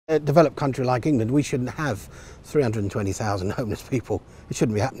A developed country like England, we shouldn't have 320,000 homeless people. It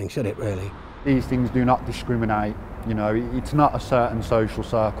shouldn't be happening, should it, really? These things do not discriminate. You know, it's not a certain social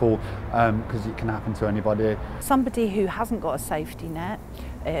circle because it can happen to anybody. Somebody who hasn't got a safety net,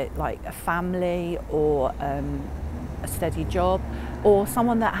 like a family or a steady job, or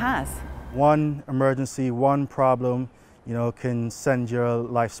someone that has. One emergency, one problem, you know, can send your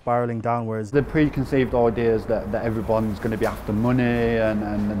life spiralling downwards. The preconceived ideas that everyone's going to be after money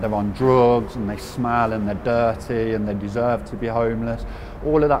and they're on drugs and they smell and they're dirty and they deserve to be homeless,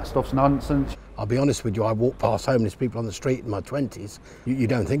 all of that stuff's nonsense. I'll be honest with you, I walk past homeless people on the street in my 20s. You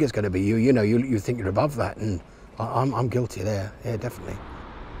don't think it's going to be you, you know, you think you're above that, and I'm guilty there, yeah, definitely.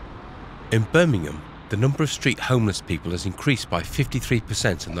 In Birmingham, the number of street homeless people has increased by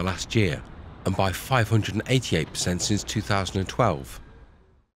 53% in the last year, and by 588% since 2012.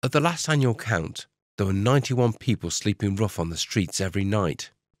 At the last annual count, there were 91 people sleeping rough on the streets every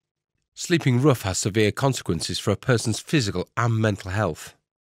night. Sleeping rough has severe consequences for a person's physical and mental health.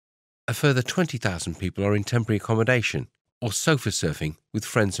 A further 20,000 people are in temporary accommodation or sofa surfing with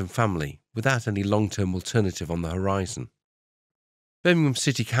friends and family without any long-term alternative on the horizon. Birmingham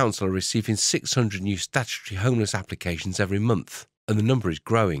City Council are receiving 600 new statutory homeless applications every month, and the number is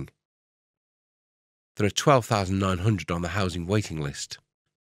growing. There are 12,900 on the housing waiting list.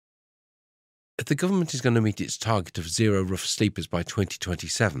 If the government is going to meet its target of zero rough sleepers by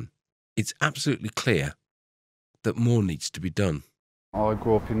 2027, it's absolutely clear that more needs to be done. I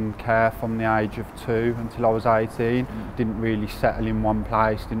grew up in care from the age of 2 until I was 18. Didn't really settle in one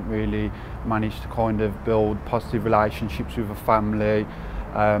place, didn't really manage to kind of build positive relationships with a family.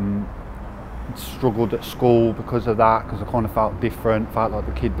 Struggled at school because of that, because I kind of felt different, felt like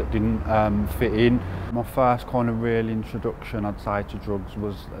the kid that didn't fit in. My first kind of real introduction, I'd say, to drugs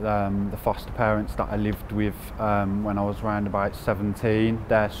was the foster parents that I lived with when I was around about 17.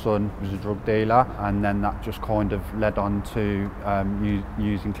 Their son was a drug dealer, and then that just kind of led on to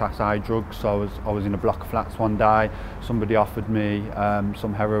using Class A drugs. So I was in a block of flats one day, somebody offered me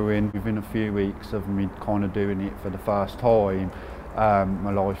some heroin. Within a few weeks of me kind of doing it for the first time,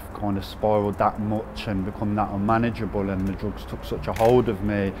 my life kind of spiralled that much and become that unmanageable, and the drugs took such a hold of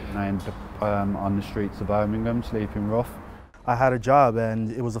me, and I ended up on the streets of Birmingham sleeping rough. I had a job, and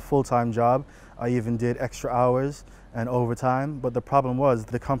it was a full-time job. I even did extra hours and overtime, but the problem was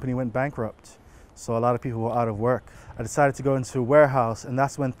the company went bankrupt, so a lot of people were out of work. I decided to go into a warehouse, and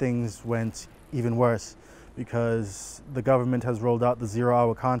that's when things went even worse, because the government has rolled out the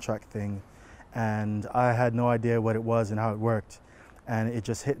 0-hour contract thing, and I had no idea what it was and how it worked. And it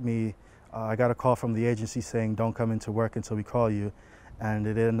just hit me. I got a call from the agency saying, don't come into work until we call you. And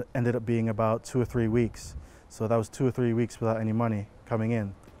it ended up being about 2 or 3 weeks. So that was 2 or 3 weeks without any money coming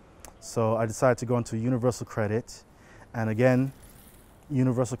in. So I decided to go into Universal Credit. And again,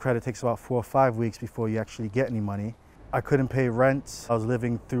 Universal Credit takes about 4 or 5 weeks before you actually get any money. I couldn't pay rent. I was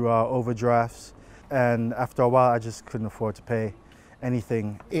living through overdrafts. And after a while, I just couldn't afford to pay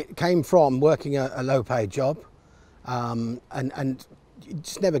anything. It came from working a low-paid job and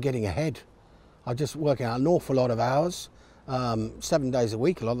just never getting ahead. I was just working out an awful lot of hours, 7 days a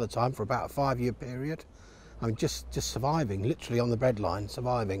week a lot of the time for about a 5-year period. I mean, just surviving, literally on the breadline,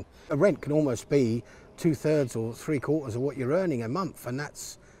 surviving. A rent can almost be 2/3 or 3/4 of what you're earning a month, and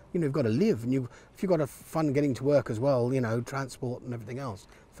that's, you know, you've got to live, and if you've got fun getting to work as well, you know, transport and everything else,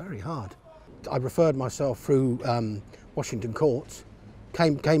 very hard. I referred myself through Washington Courts,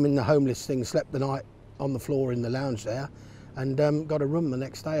 came in the homeless thing, slept the night on the floor in the lounge there, and got a room the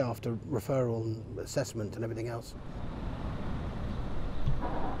next day after referral and assessment and everything else.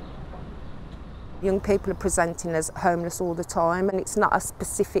 Young people are presenting as homeless all the time, and it's not a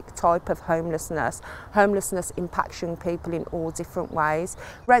specific type of homelessness. Homelessness impacts young people in all different ways.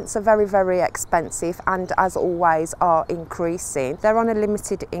 Rents are very, very expensive, and as always are increasing. They're on a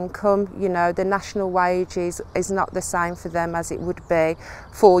limited income, you know, the national wage is not the same for them as it would be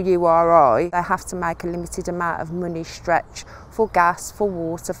for you or I. They have to make a limited amount of money stretch for gas, for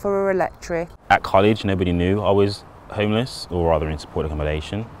water, for electric. At college, nobody knew I was homeless, or rather in support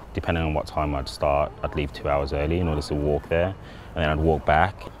accommodation. Depending on what time I'd start, I'd leave 2 hours early in order to walk there, and then I'd walk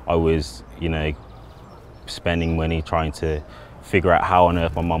back. I was, you know, spending money trying to figure out how on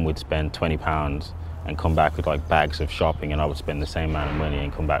earth my mum would spend £20 and come back with like bags of shopping, and I would spend the same amount of money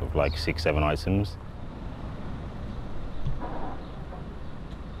and come back with like 6, 7 items.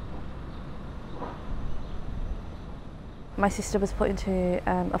 My sister was put into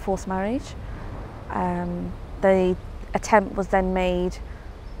a forced marriage. The attempt was then made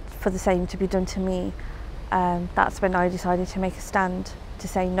for the same to be done to me. That's when I decided to make a stand to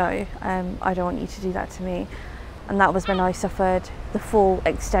say no, I don't want you to do that to me. and that was when I suffered the full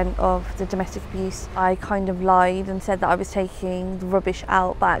extent of the domestic abuse. I kind of lied and said that I was taking the rubbish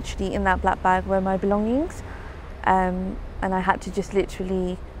out, but actually in that black bag were my belongings, and I had to just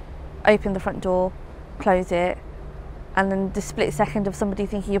literally open the front door, close it, and then the split second of somebody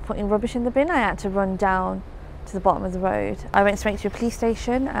thinking you're putting rubbish in the bin, I had to run down to the bottom of the road. I went straight to a police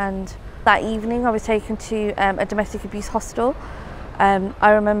station, and that evening I was taken to a domestic abuse hostel.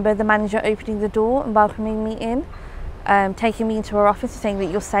 I remember the manager opening the door and welcoming me in, taking me into her office and saying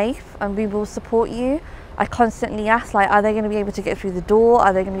that you're safe and we will support you. I constantly asked, like, are they going to be able to get through the door?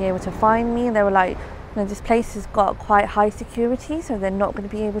 Are they going to be able to find me? And they were like, you know, this place has got quite high security, so they're not going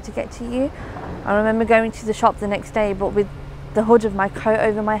to be able to get to you. I remember going to the shop the next day, but with the hood of my coat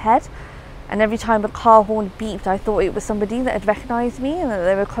over my head, and every time a car horn beeped, I thought it was somebody that had recognised me and that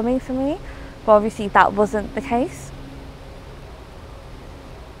they were coming for me, but obviously that wasn't the case.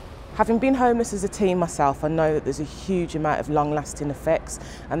 Having been homeless as a teen myself, I know that there's a huge amount of long-lasting effects,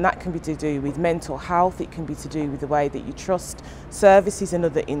 and that can be to do with mental health, it can be to do with the way that you trust services and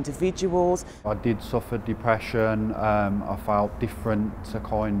other individuals. I did suffer depression. I felt different to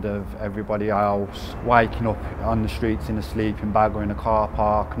kind of everybody else. Waking up on the streets in a sleeping bag or in a car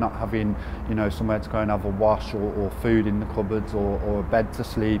park, not having, you know, somewhere to go and have a wash or food in the cupboards or a bed to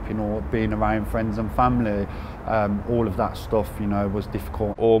sleep in, or being around friends and family. All of that stuff, you know, was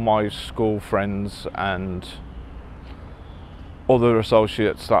difficult. All my school friends and other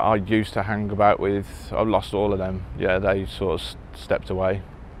associates that I used to hang about with, I've lost all of them. Yeah, they sort of stepped away.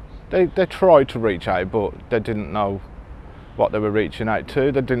 They tried to reach out, but they didn't know what they were reaching out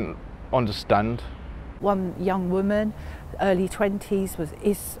to. They didn't understand. One young woman, early 20s,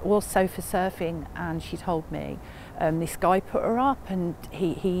 is sofa surfing, and she told me this guy put her up, and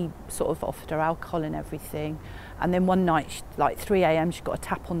he sort of offered her alcohol and everything. And then one night, like 3 a.m, she got a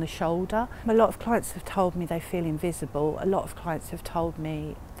tap on the shoulder. A lot of clients have told me they feel invisible. A lot of clients have told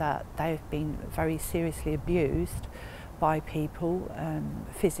me that they've been very seriously abused by people,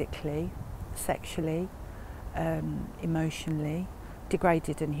 physically, sexually, emotionally,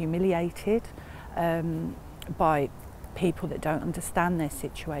 degraded and humiliated by people that don't understand their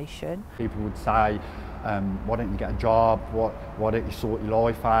situation. People would say, why don't you get a job? Why don't you sort your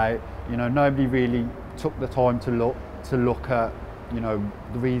life out? You know, nobody really took the time to look at, you know,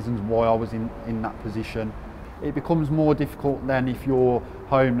 the reasons why I was in that position. It becomes more difficult then if you're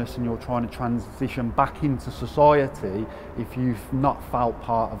homeless and you're trying to transition back into society, if you've not felt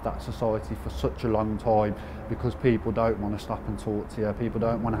part of that society for such a long time, because people don't want to stop and talk to you, people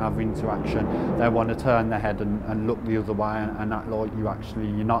don't want to have interaction, they want to turn their head and look the other way and act like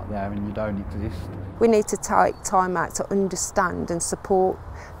you're not there and you don't exist. We need to take time out to understand and support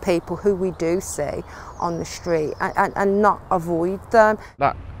people who we do see on the street and not avoid them.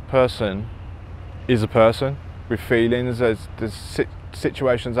 That person is a person with feelings. There's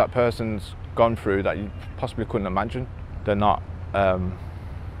situations that person's gone through that you possibly couldn't imagine. They're not a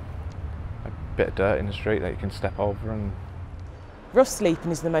bit of dirt in the street that you can step over. And Rough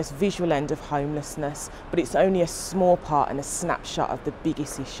sleeping is the most visual end of homelessness, but it's only a small part and a snapshot of the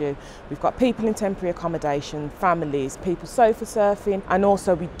biggest issue. We've got people in temporary accommodation, families, people sofa surfing, and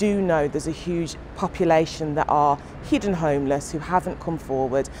also we do know there's a huge population that are hidden homeless who haven't come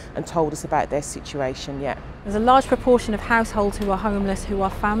forward and told us about their situation yet. There's a large proportion of households who are homeless who are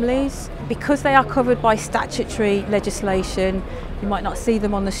families. Because they are covered by statutory legislation, you might not see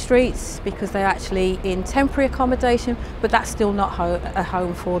them on the streets because they're actually in temporary accommodation, but that's still not a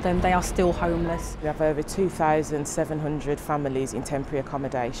home for them. They are still homeless. We have over 2,700 families in temporary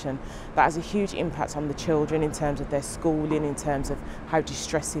accommodation. That has a huge impact on the children in terms of their schooling, in terms of how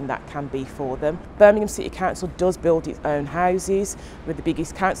distressing that can be for them. Birmingham City Council does build its own houses. We're the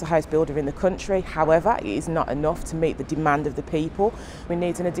biggest council house builder in the country. However, it is not enough to meet the demand of the people. We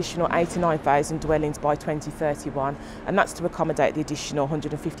need an additional 89,000 dwellings by 2031, and that's to accommodate the additional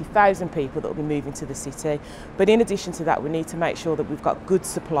 150,000 people that will be moving to the city. But in addition to that, we need to make sure that we've got good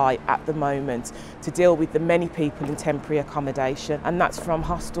supply at the moment to deal with the many people in temporary accommodation, and that's from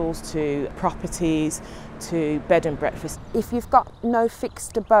hostels to properties to bed and breakfast. If you've got no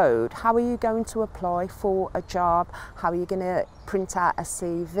fixed abode, how are you going to apply for a job? How are you going to print out a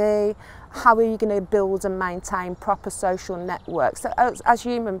CV? How are you going to build and maintain proper social networks? So as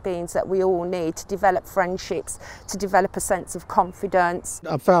human beings that we all need to develop friendships, to develop a sense of confidence.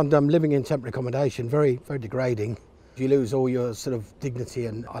 I've found living in temporary accommodation very, very degrading. You lose all your sort of dignity,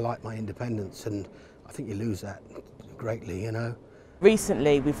 and I like my independence, and I think you lose that greatly, you know.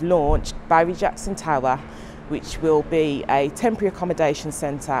 Recently we've launched Barry Jackson Tower, which will be a temporary accommodation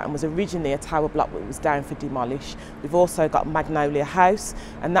centre and was originally a tower block that was down for demolish. We've also got Magnolia House,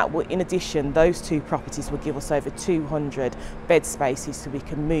 and that will, in addition, those two properties will give us over 200 bed spaces so we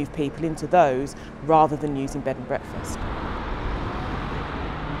can move people into those rather than using bed and breakfast.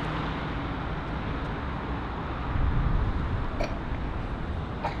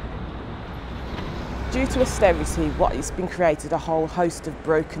 Due to austerity, what has been created a whole host of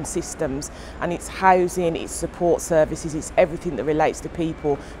broken systems, and it's housing, it's support services, it's everything that relates to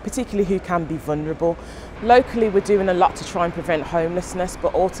people, particularly who can be vulnerable. Locally, we're doing a lot to try and prevent homelessness,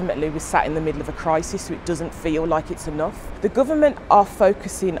 but ultimately we're sat in the middle of a crisis, so it doesn't feel like it's enough. The government are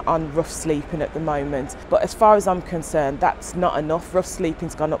focusing on rough sleeping at the moment, but as far as I'm concerned, that's not enough. Rough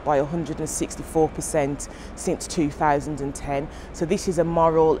sleeping's gone up by 164% since 2010, so this is a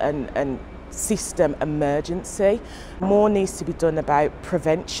moral and system emergency. More needs to be done about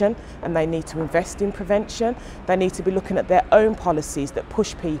prevention, and they need to invest in prevention. They need to be looking at their own policies that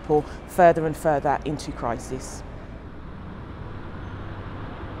push people further and further into crisis.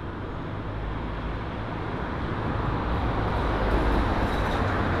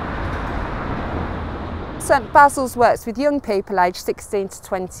 St Basil's works with young people aged 16 to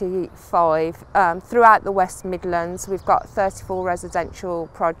 25 throughout the West Midlands. We've got 34 residential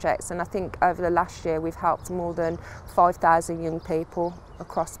projects, and I think over the last year we've helped more than 5,000 young people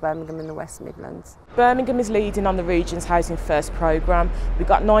across Birmingham and the West Midlands. Birmingham is leading on the region's Housing First programme. We've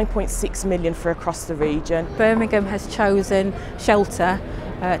got 9.6 million for across the region. Birmingham has chosen shelter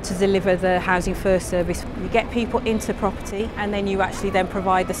to deliver the Housing First service. You get people into property, and then you actually then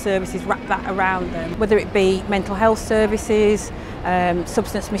provide the services, wrap that around them, whether it be mental health services,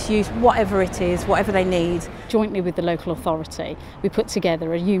 substance misuse, whatever it is, whatever they need. Jointly with the local authority, we put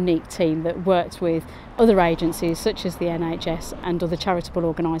together a unique team that worked with other agencies such as the NHS and other charitable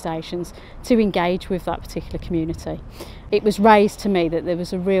organisations to engage with that particular community. It was raised to me that there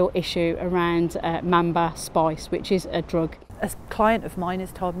was a real issue around Mamba Spice, which is a drug. A client of mine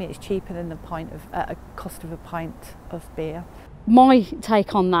has told me it's cheaper than the cost of a pint of beer. My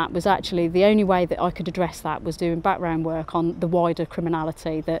take on that was actually the only way that I could address that was doing background work on the wider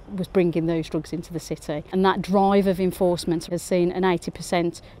criminality that was bringing those drugs into the city. And that drive of enforcement has seen an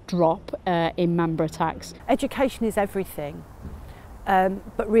 80% drop in Mamba attacks. Education is everything.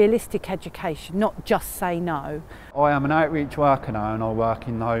 But realistic education, not just say no. I am an outreach worker now, and I work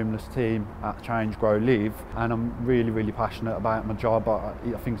in the homeless team at Change Grow Live, and I'm really passionate about my job. I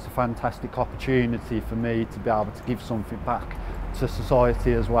think it's a fantastic opportunity for me to be able to give something back to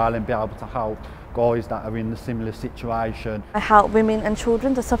society as well, and be able to help guys that are in a similar situation. I help women and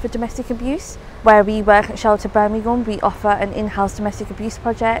children that suffer domestic abuse. Where we work at Shelter Birmingham, we offer an in-house domestic abuse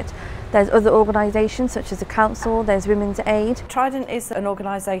project. There's other organisations such as the council, there's Women's Aid. Trident is an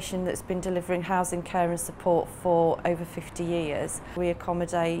organisation that's been delivering housing, care and support for over 50 years. We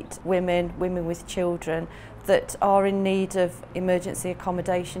accommodate women with children that are in need of emergency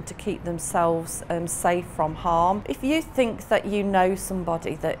accommodation to keep themselves safe from harm. If you think that you know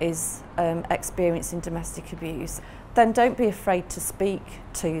somebody that is experiencing domestic abuse, then don't be afraid to speak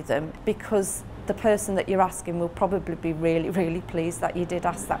to them, because the person that you're asking will probably be really pleased that you did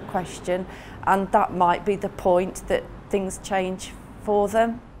ask that question, and that might be the point that things change for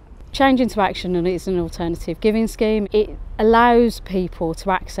them. Change into Action is an alternative giving scheme. It allows people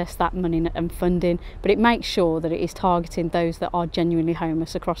to access that money and funding, but it makes sure that it is targeting those that are genuinely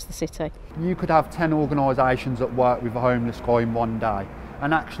homeless across the city. You could have 10 organisations that work with a homeless guy in one day,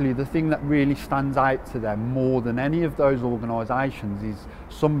 and actually the thing that really stands out to them more than any of those organisations is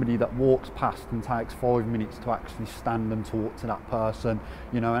somebody that walks past and takes 5 minutes to actually stand and talk to that person,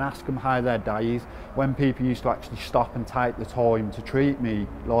 you know, and ask them how their day is. When people used to actually stop and take the time to treat me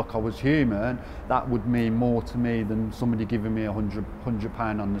like I was human, that would mean more to me than somebody giving me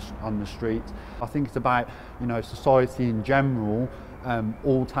 £100 on the street. I think it's about, you know, society in general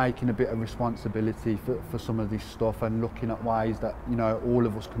all taking a bit of responsibility for some of this stuff, and looking at ways that, you know, all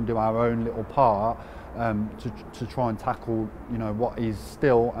of us can do our own little part to try and tackle, you know, what is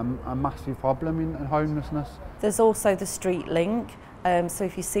still a massive problem in homelessness. There's also the street link. So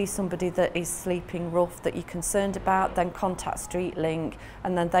if you see somebody that is sleeping rough that you're concerned about, then contact Street Link,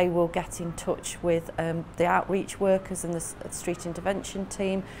 and then they will get in touch with the outreach workers and the street intervention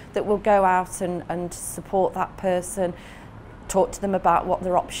team that will go out and support that person, talk to them about what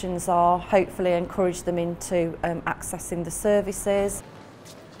their options are, hopefully encourage them into accessing the services.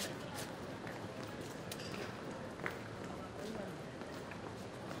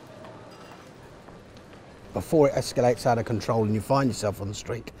 Before it escalates out of control and you find yourself on the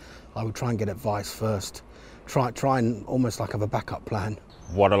street, I would try and get advice first. Try and almost like have a backup plan.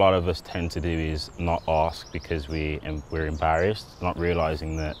 What a lot of us tend to do is not ask because we're embarrassed, not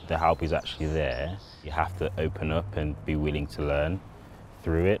realising that the help is actually there. You have to open up and be willing to learn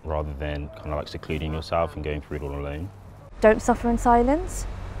through it rather than kind of like secluding yourself and going through it all alone. Don't suffer in silence,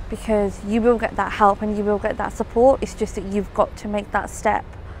 because you will get that help and you will get that support. It's just that you've got to make that step,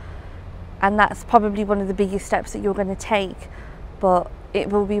 and that's probably one of the biggest steps that you're going to take, but it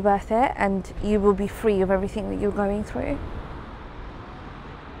will be worth it and you will be free of everything that you're going through.